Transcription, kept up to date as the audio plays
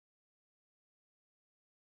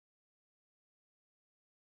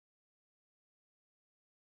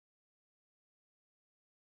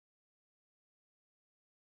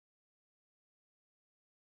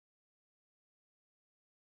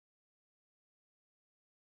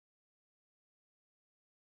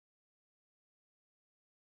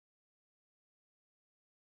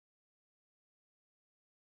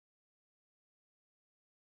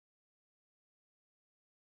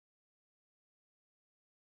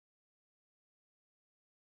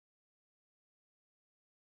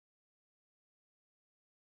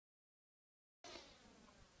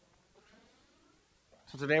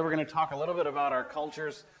So today we're going to talk a little bit about our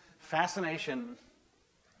culture's fascination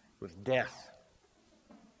with death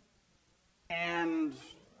and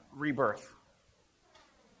rebirth.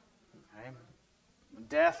 Okay?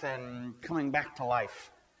 Death and coming back to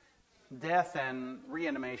life. Death and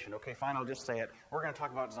reanimation. Okay, fine, I'll just say it. We're going to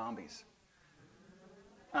talk about zombies.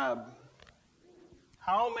 How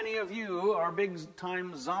many of you are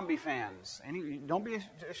big-time zombie fans? Don't be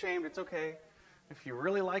ashamed, it's okay. If you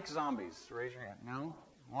really like zombies, raise your hand. No?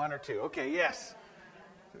 One or two. Okay, yes.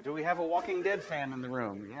 Do we have a Walking Dead fan in the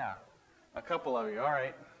room? Yeah. A couple of you. All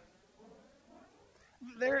right.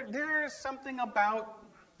 There's something about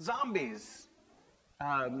zombies.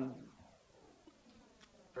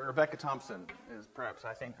 Rebecca Thompson is perhaps,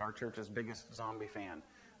 I think, our church's biggest zombie fan.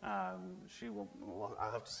 I'll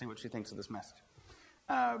have to see what she thinks of this message.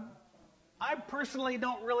 I personally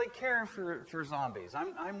don't really care for zombies.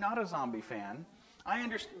 I'm not a zombie fan. I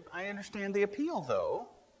understand the appeal, though,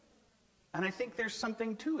 and I think there's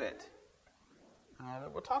something to it.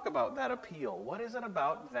 We'll talk about that appeal. What is it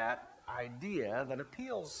about that idea that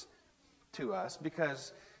appeals to us?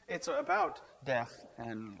 Because it's about death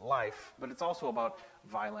and life, but it's also about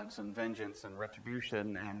violence and vengeance and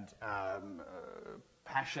retribution and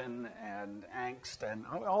passion and angst and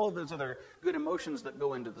all of those other good emotions that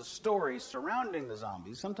go into the stories surrounding the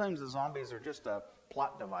zombies. Sometimes the zombies are just a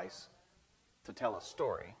plot device to tell a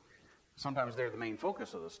story. Sometimes they're the main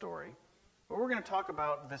focus of the story. But we're going to talk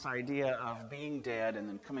about this idea of being dead and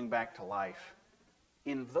then coming back to life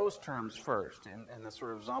in those terms first, and the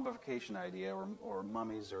sort of zombification idea or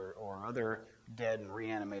mummies or other dead and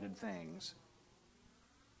reanimated things.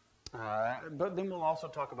 But then we'll also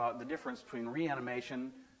talk about the difference between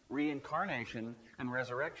reanimation, reincarnation, and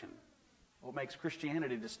resurrection. What makes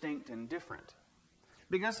Christianity distinct and different.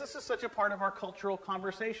 Because this is such a part of our cultural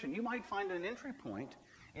conversation. You might find an entry point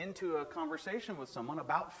into a conversation with someone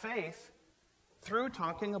about faith through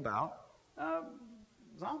talking about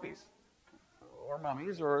zombies or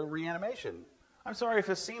mummies or reanimation. I'm sorry if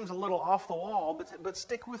this seems a little off the wall, but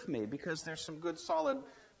stick with me because there's some good solid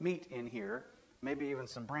meat in here. Maybe even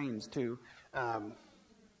some brains, too.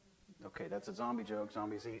 Okay, that's a zombie joke.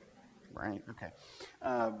 Zombies eat. Right, okay.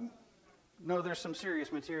 No, there's some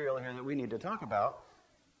serious material here that we need to talk about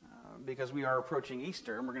because we are approaching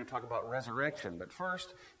Easter, and we're going to talk about resurrection. But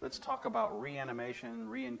first, let's talk about reanimation,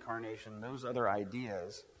 reincarnation, those other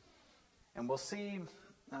ideas. And we'll see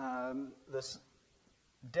this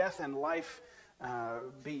death and life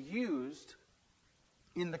be used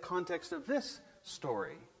in the context of this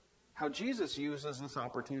story. How Jesus uses this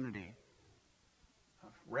opportunity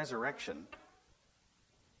of resurrection,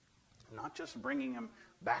 not just bringing him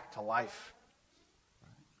back to life.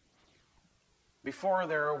 Before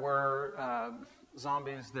there were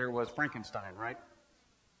zombies, there was Frankenstein, right?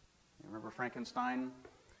 You remember Frankenstein?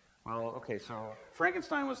 Well, okay, so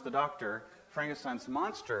Frankenstein was the doctor. Frankenstein's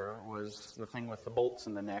monster was the thing with the bolts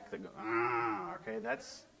in the neck that go, okay,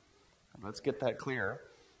 let's get that clear.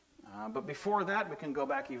 But before that, we can go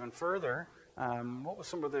back even further. What was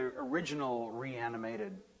some of the original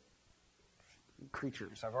reanimated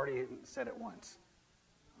creatures? I've already said it once.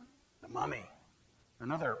 The mummy.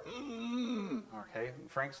 Another, okay,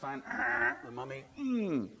 Frankenstein, the mummy,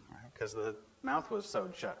 because the mouth was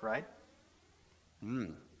sewed shut, right?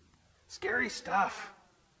 Scary stuff.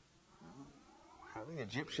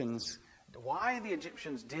 Why the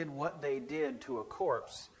Egyptians did what they did to a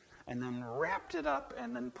corpse and then wrapped it up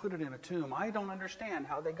and then put it in a tomb. I don't understand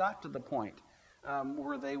how they got to the point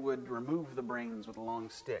where they would remove the brains with a long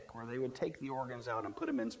stick, where they would take the organs out and put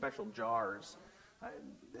them in special jars.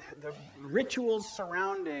 The rituals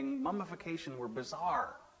surrounding mummification were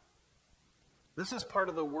bizarre. This is part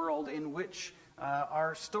of the world in which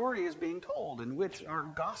our story is being told, in which our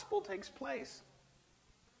gospel takes place.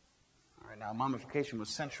 All right, now mummification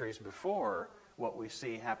was centuries before what we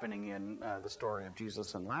see happening in the story of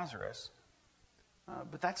Jesus and Lazarus.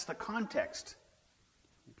 But that's the context.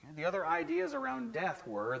 Okay? The other ideas around death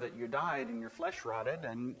were that you died and your flesh rotted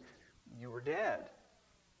and you were dead.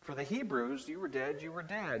 For the Hebrews, you were dead, you were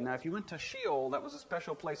dead. Now, if you went to Sheol, that was a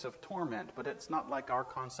special place of torment, but it's not like our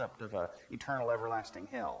concept of an eternal, everlasting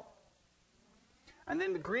hell. And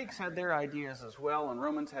then the Greeks had their ideas as well, and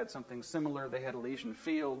Romans had something similar. They had Elysian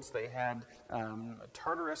fields. They had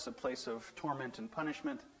Tartarus, a place of torment and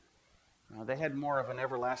punishment. They had more of an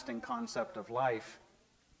everlasting concept of life.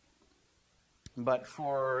 But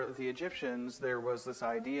for the Egyptians, there was this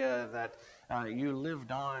idea that you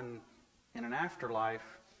lived on in an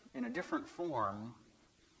afterlife in a different form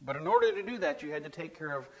But in order to do that, you had to take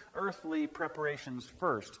care of earthly preparations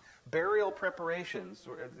first. Burial preparations,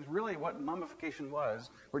 really what mummification was,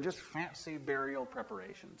 were just fancy burial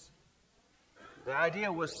preparations. The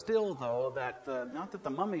idea was still, though, that not that the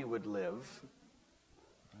mummy would live,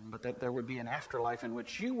 but that there would be an afterlife in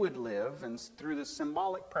which you would live, and through the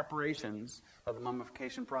symbolic preparations of the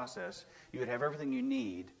mummification process, you would have everything you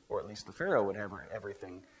need, or at least the Pharaoh would have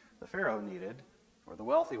everything the Pharaoh needed, or the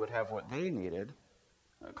wealthy would have what they needed.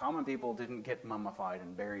 Common people didn't get mummified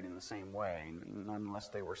and buried in the same way, unless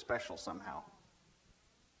they were special somehow.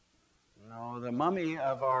 No, the mummy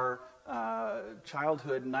of our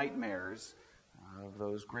childhood nightmares, of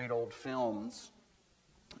those great old films,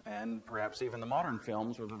 and perhaps even the modern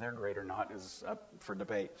films, whether they're great or not is up for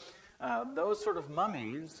debate. Those sort of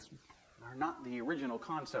mummies are not the original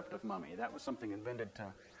concept of mummy. That was something invented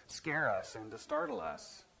to scare us and to startle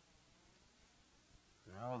us.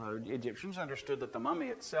 No, the Egyptians understood that the mummy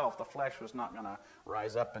itself, the flesh, was not going to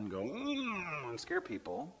rise up and go and scare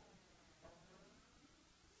people.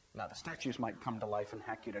 Now, the statues might come to life and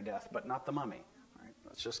hack you to death, but not the mummy. All right,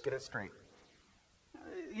 let's just get it straight.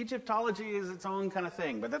 Egyptology is its own kind of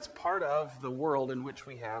thing, but that's part of the world in which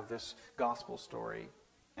we have this gospel story.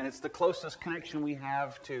 And it's the closest connection we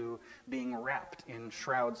have to being wrapped in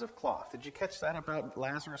shrouds of cloth. Did you catch that about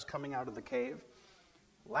Lazarus coming out of the cave?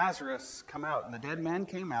 Lazarus come out, and the dead man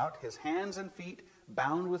came out, his hands and feet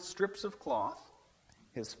bound with strips of cloth,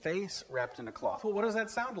 his face wrapped in a cloth. Well, what does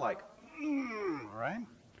that sound like? Right?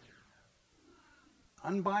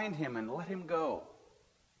 Unbind him and let him go.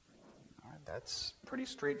 All right, that's pretty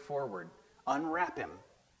straightforward. Unwrap him.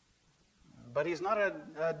 But he's not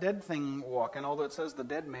a dead thing walking, although it says the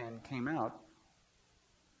dead man came out.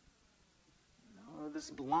 No,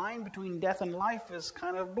 this line between death and life is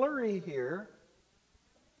kind of blurry here.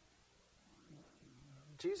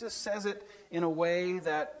 Jesus says it in a way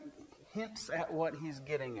that hints at what he's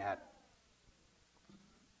getting at.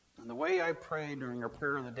 And the way I prayed during our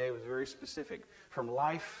prayer of the day was very specific. From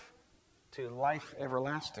life to life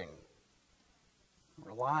everlasting.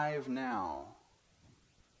 We're alive now.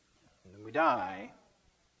 And then we die.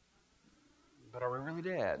 But are we really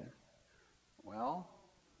dead? Well,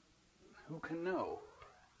 who can know?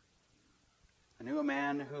 I knew a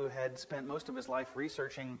man who had spent most of his life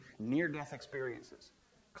researching near-death experiences,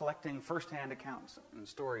 collecting first-hand accounts and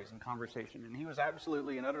stories and conversation. And he was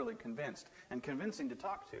absolutely and utterly convinced, and convincing to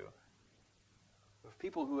talk to, of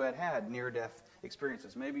people who had had near-death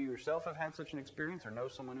experiences. Maybe you yourself have had such an experience or know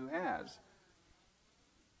someone who has.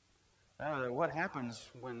 What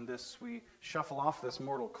happens when we shuffle off this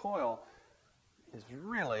mortal coil is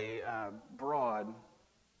really a broad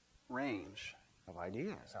range of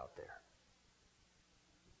ideas out there.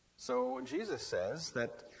 So Jesus says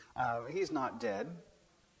that he's not dead,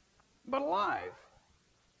 but alive.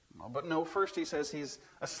 But no, first he says he's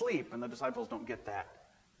asleep, and the disciples don't get that.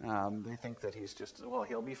 They think that he's just, well,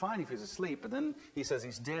 he'll be fine if he's asleep. But then he says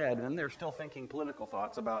he's dead, and then they're still thinking political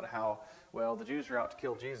thoughts about how, well, the Jews are out to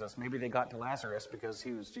kill Jesus. Maybe they got to Lazarus because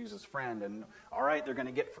he was Jesus' friend, and all right, they're going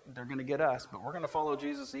to get us, but we're going to follow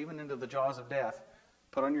Jesus even into the jaws of death.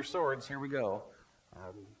 Put on your swords, here we go.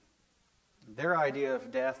 Their idea of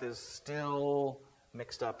death is still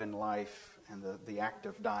mixed up in life and the act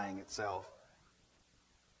of dying itself.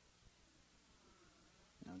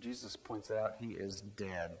 Now, Jesus points out he is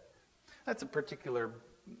dead. That's a particular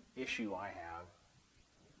issue I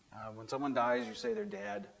have. When someone dies, you say they're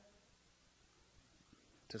dead.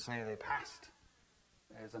 To say they passed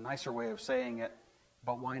is a nicer way of saying it,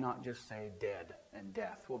 but why not just say dead and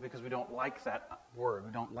death? Well, because we don't like that word.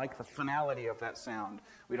 We don't like the finality of that sound.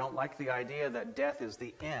 We don't like the idea that death is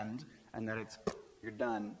the end and that you're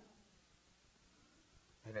done.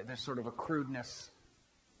 And there's sort of a crudeness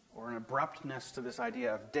or an abruptness to this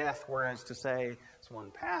idea of death, whereas to say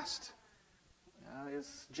someone passed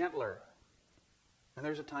is gentler. And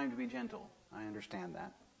there's a time to be gentle. I understand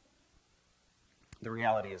that. The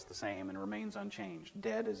reality is the same and remains unchanged.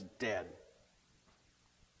 Dead is dead.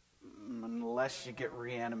 Unless you get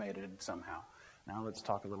reanimated somehow. Now let's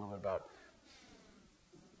talk a little bit about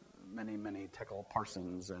many Tekel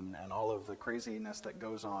Parsons and all of the craziness that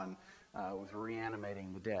goes on with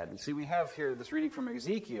reanimating the dead. And see, we have here this reading from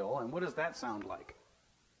Ezekiel, and what does that sound like?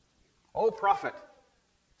 O prophet,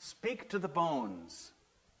 speak to the bones.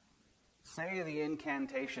 Say the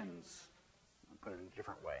incantations. I'll put it in a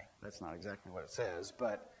different way. That's not exactly what it says,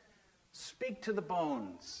 but speak to the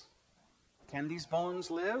bones. Can these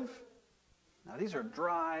bones live? Now, these are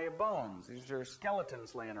dry bones. These are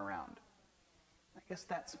skeletons laying around. I guess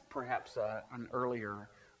that's perhaps an earlier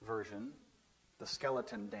version, the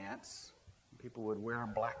skeleton dance. People would wear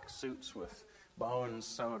black suits with bones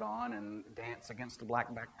sewed on and dance against a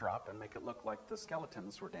black backdrop and make it look like the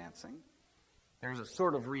skeletons were dancing. There's a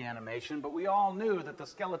sort of reanimation, but we all knew that the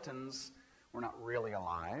skeletons were not really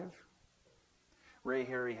alive. Ray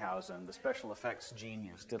Harryhausen, the special effects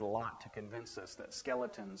genius, did a lot to convince us that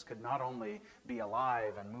skeletons could not only be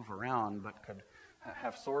alive and move around, but could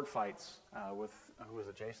have sword fights with, who was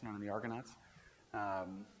it, Jason and the Argonauts?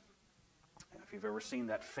 If you've ever seen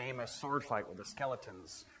that famous sword fight where the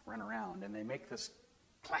skeletons run around and they make this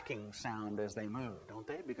clacking sound as they move, don't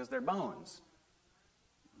they? Because they're bones.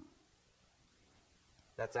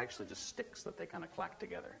 That's actually just sticks that they kind of clack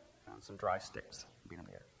together. Found some dry sticks, beat them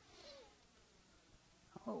together.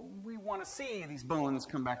 Oh, we want to see these bones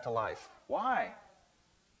come back to life. Why?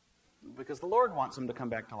 Because the Lord wants them to come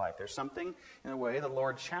back to life. There's something in a way the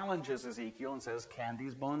Lord challenges Ezekiel and says, can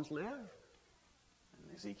these bones live?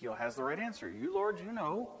 And Ezekiel has the right answer. You, Lord, you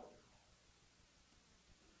know.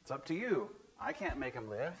 It's up to you. I can't make them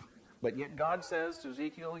live. But yet God says to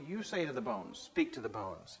Ezekiel, you say to the bones, speak to the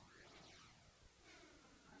bones.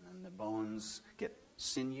 And then the bones get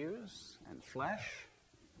sinews and flesh,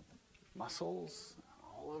 muscles,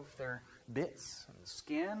 all of their bits and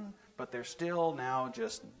skin, but they're still now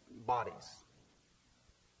just bodies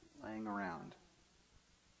laying around.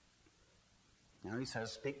 Now he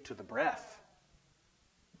says, speak to the breath.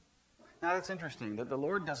 Now that's interesting, that the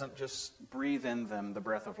Lord doesn't just breathe in them the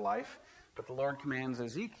breath of life, but the Lord commands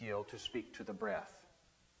Ezekiel to speak to the breath.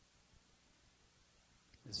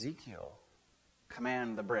 Ezekiel,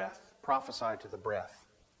 command the breath, prophesy to the breath.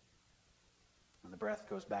 And the breath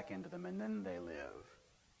goes back into them, and then they live.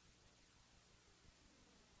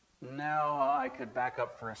 Now I could back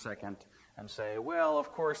up for a second and say, well,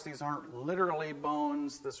 of course, these aren't literally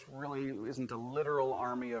bones. This really isn't a literal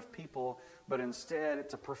army of people, but instead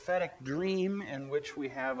it's a prophetic dream in which we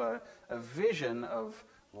have a vision of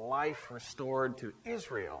life restored to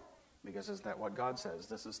Israel. Because is that what God says?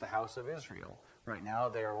 This is the house of Israel. Right now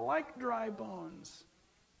they are like dry bones.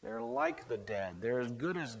 They're like the dead. They're as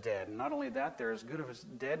good as dead. And not only that, they're as good as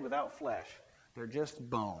dead without flesh. They're just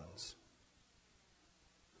bones.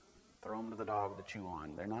 Throw them to the dog to chew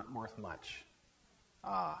on. They're not worth much.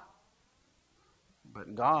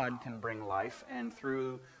 But God can bring life, and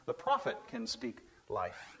through the prophet can speak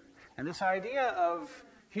life. And this idea of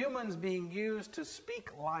humans being used to speak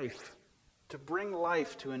life, to bring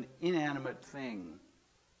life to an inanimate thing,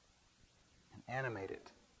 and animate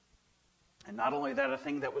it. And not only that, a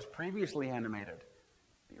thing that was previously animated,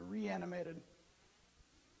 be reanimated.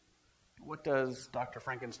 What does Dr.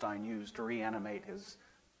 Frankenstein use to reanimate his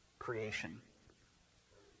creation?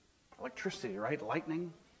 Electricity, right?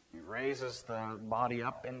 Lightning. He raises the body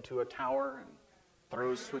up into a tower and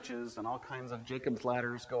throws switches, and all kinds of Jacob's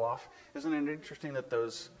ladders go off. Isn't it interesting that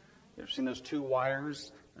you've seen those two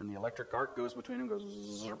wires and the electric arc goes between them, goes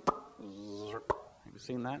zerp, zerp. Have you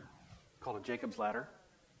seen that? Called a Jacob's ladder.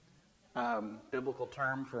 Biblical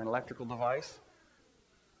term for an electrical device.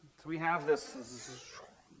 So we have this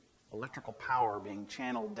electrical power being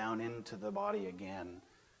channeled down into the body again.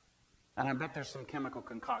 And I bet there's some chemical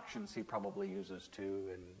concoctions he probably uses too,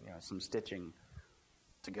 and some stitching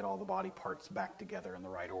to get all the body parts back together in the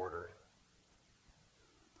right order.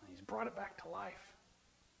 He's brought it back to life.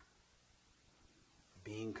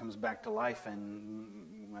 Being comes back to life, and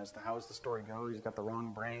how does the story go? He's got the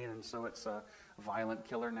wrong brain, and so it's a violent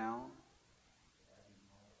killer now.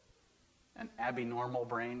 An abnormal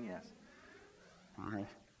brain, yes. All right.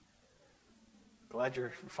 Glad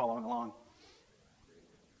you're following along.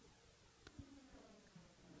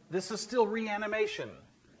 This is still reanimation.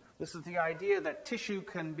 This is the idea that tissue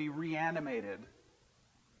can be reanimated.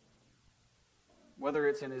 Whether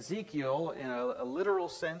it's in Ezekiel in a literal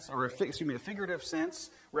sense, or a figurative sense,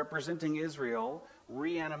 representing Israel,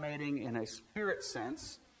 reanimating in a spirit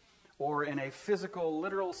sense, or in a physical,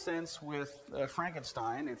 literal sense with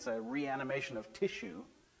Frankenstein, it's a reanimation of tissue.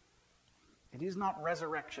 It is not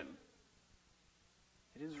resurrection.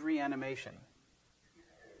 It is reanimation.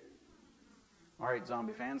 All right,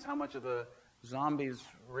 zombie fans, how much of the zombie's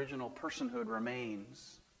original personhood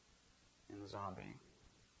remains in the zombie?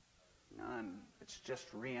 None. It's just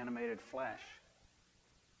reanimated flesh.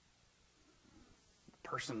 The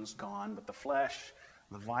person's gone, but the flesh,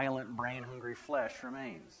 the violent, brain-hungry flesh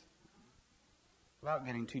remains. Without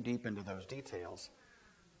getting too deep into those details.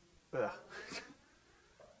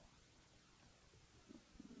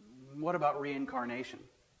 What about reincarnation?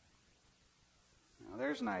 Now,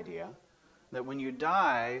 there's an idea that when you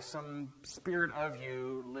die, some spirit of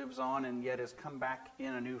you lives on and yet has come back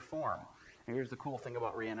in a new form. And here's the cool thing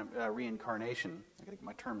about reincarnation. I gotta get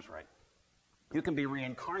my terms right. You can be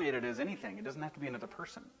reincarnated as anything. It doesn't have to be another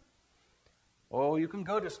person. Oh, you can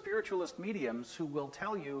go to spiritualist mediums who will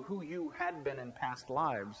tell you who you had been in past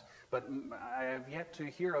lives, but I have yet to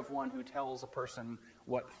hear of one who tells a person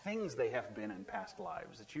what things they have been in past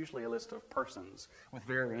lives. It's usually a list of persons with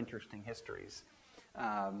very interesting histories.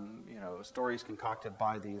 Stories concocted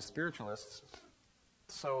by these spiritualists.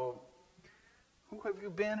 So, who have you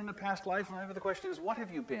been in a past life? And the question is, what have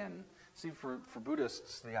you been? See, for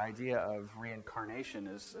Buddhists, the idea of reincarnation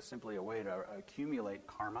is simply a way to accumulate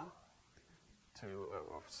karma.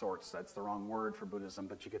 Of sorts, that's the wrong word for Buddhism,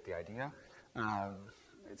 but you get the idea.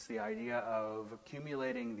 It's the idea of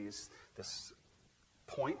accumulating these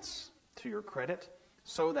points to your credit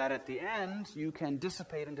so that at the end you can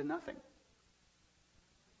dissipate into nothing.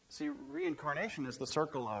 See, reincarnation is the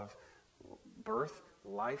circle of birth,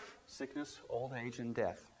 life, sickness, old age, and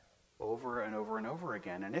death, over and over and over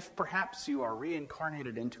again. And if perhaps you are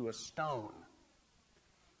reincarnated into a stone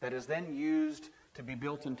that is then used to be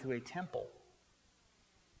built into a temple,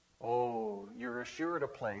 oh, you're assured a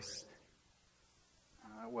place.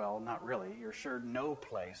 Well, not really. You're assured no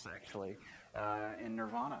place, actually, in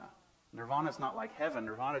nirvana. Nirvana is not like heaven.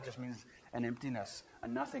 Nirvana just means an emptiness, a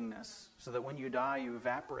nothingness, so that when you die, you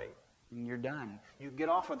evaporate, and you're done. You get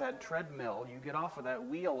off of that treadmill. You get off of that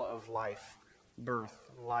wheel of life,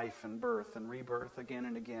 life and birth and rebirth again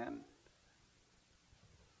and again.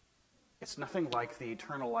 It's nothing like the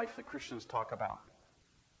eternal life that Christians talk about.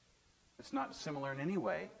 It's not similar in any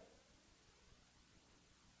way.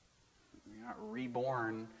 You're not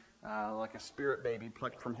reborn like a spirit baby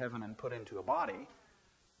plucked from heaven and put into a body.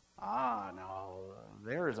 Now,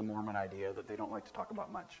 there is a Mormon idea that they don't like to talk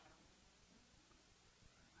about much.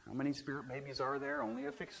 How many spirit babies are there? Only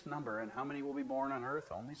a fixed number. And how many will be born on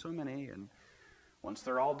earth? Only so many. And once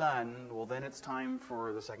they're all done, well, then it's time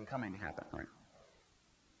for the second coming to happen, right?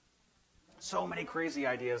 So many crazy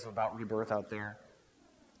ideas about rebirth out there.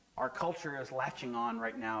 Our culture is latching on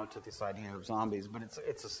right now to this idea of zombies, but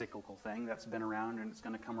it's a cyclical thing that's been around and it's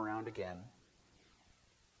going to come around again.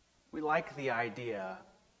 We like the idea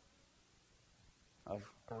of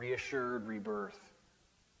a reassured rebirth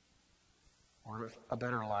or a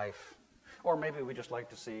better life. Or maybe we just like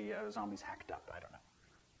to see zombies hacked up, I don't know.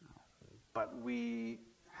 But we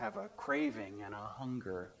have a craving and a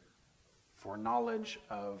hunger for knowledge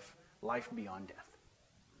of life beyond death.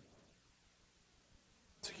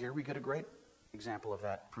 So here we get a great example of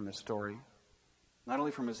that from this story. Not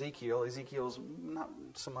only from Ezekiel. Ezekiel's not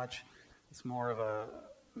so much, it's more of a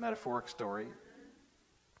metaphoric story.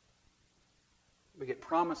 We get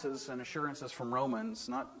promises and assurances from Romans,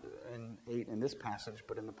 not in 8 in this passage,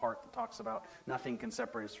 but in the part that talks about nothing can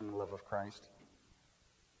separate us from the love of Christ.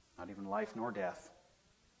 Not even life nor death.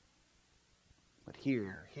 But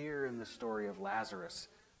here in the story of Lazarus,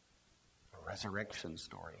 a resurrection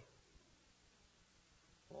story,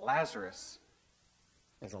 Lazarus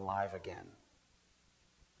is alive again.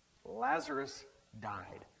 Lazarus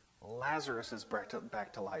died. Lazarus is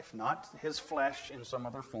back to life. Not his flesh in some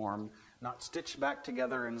other form, not stitched back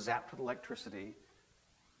together and zapped with electricity,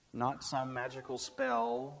 not some magical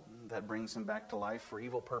spell that brings him back to life for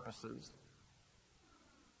evil purposes.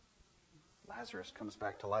 Lazarus comes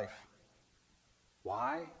back to life.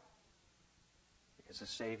 Why? Because the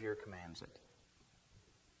Savior commands it.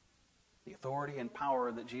 The authority and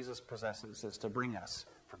power that Jesus possesses is to bring us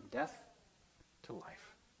from death to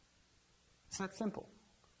life. It's that simple.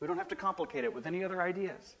 We don't have to complicate it with any other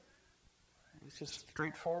ideas. It's just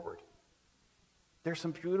straightforward. There's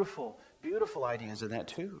some beautiful, beautiful ideas in that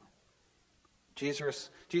too. Jesus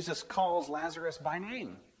calls Lazarus by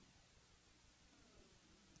name.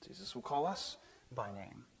 Jesus will call us by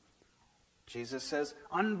name. Jesus says,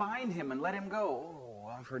 unbind him and let him go. Oh,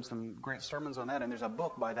 I've heard some great sermons on that, and there's a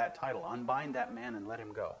book by that title, Unbind That Man and Let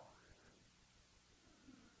Him Go.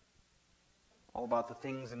 All about the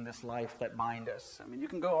things in this life that bind us. I mean, you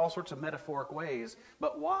can go all sorts of metaphoric ways,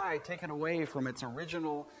 but why take it away from its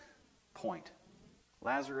original point?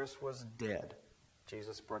 Lazarus was dead.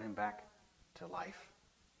 Jesus brought him back to life.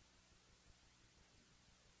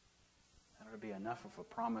 That would be enough of a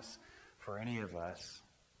promise for any of us.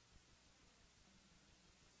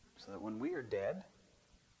 So that when we are dead,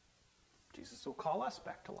 Jesus will call us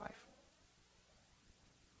back to life.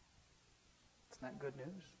 Isn't that good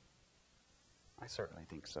news? I certainly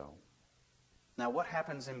think so. Now, what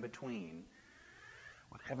happens in between?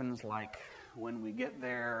 What heaven's like when we get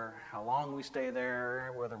there, how long we stay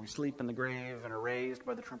there, whether we sleep in the grave and are raised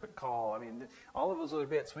by the trumpet call. I mean, all of those other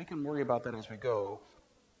bits, we can worry about that as we go,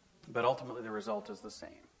 but ultimately the result is the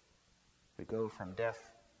same. We go from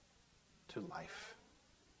death to life,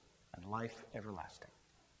 and life everlasting.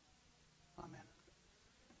 Amen.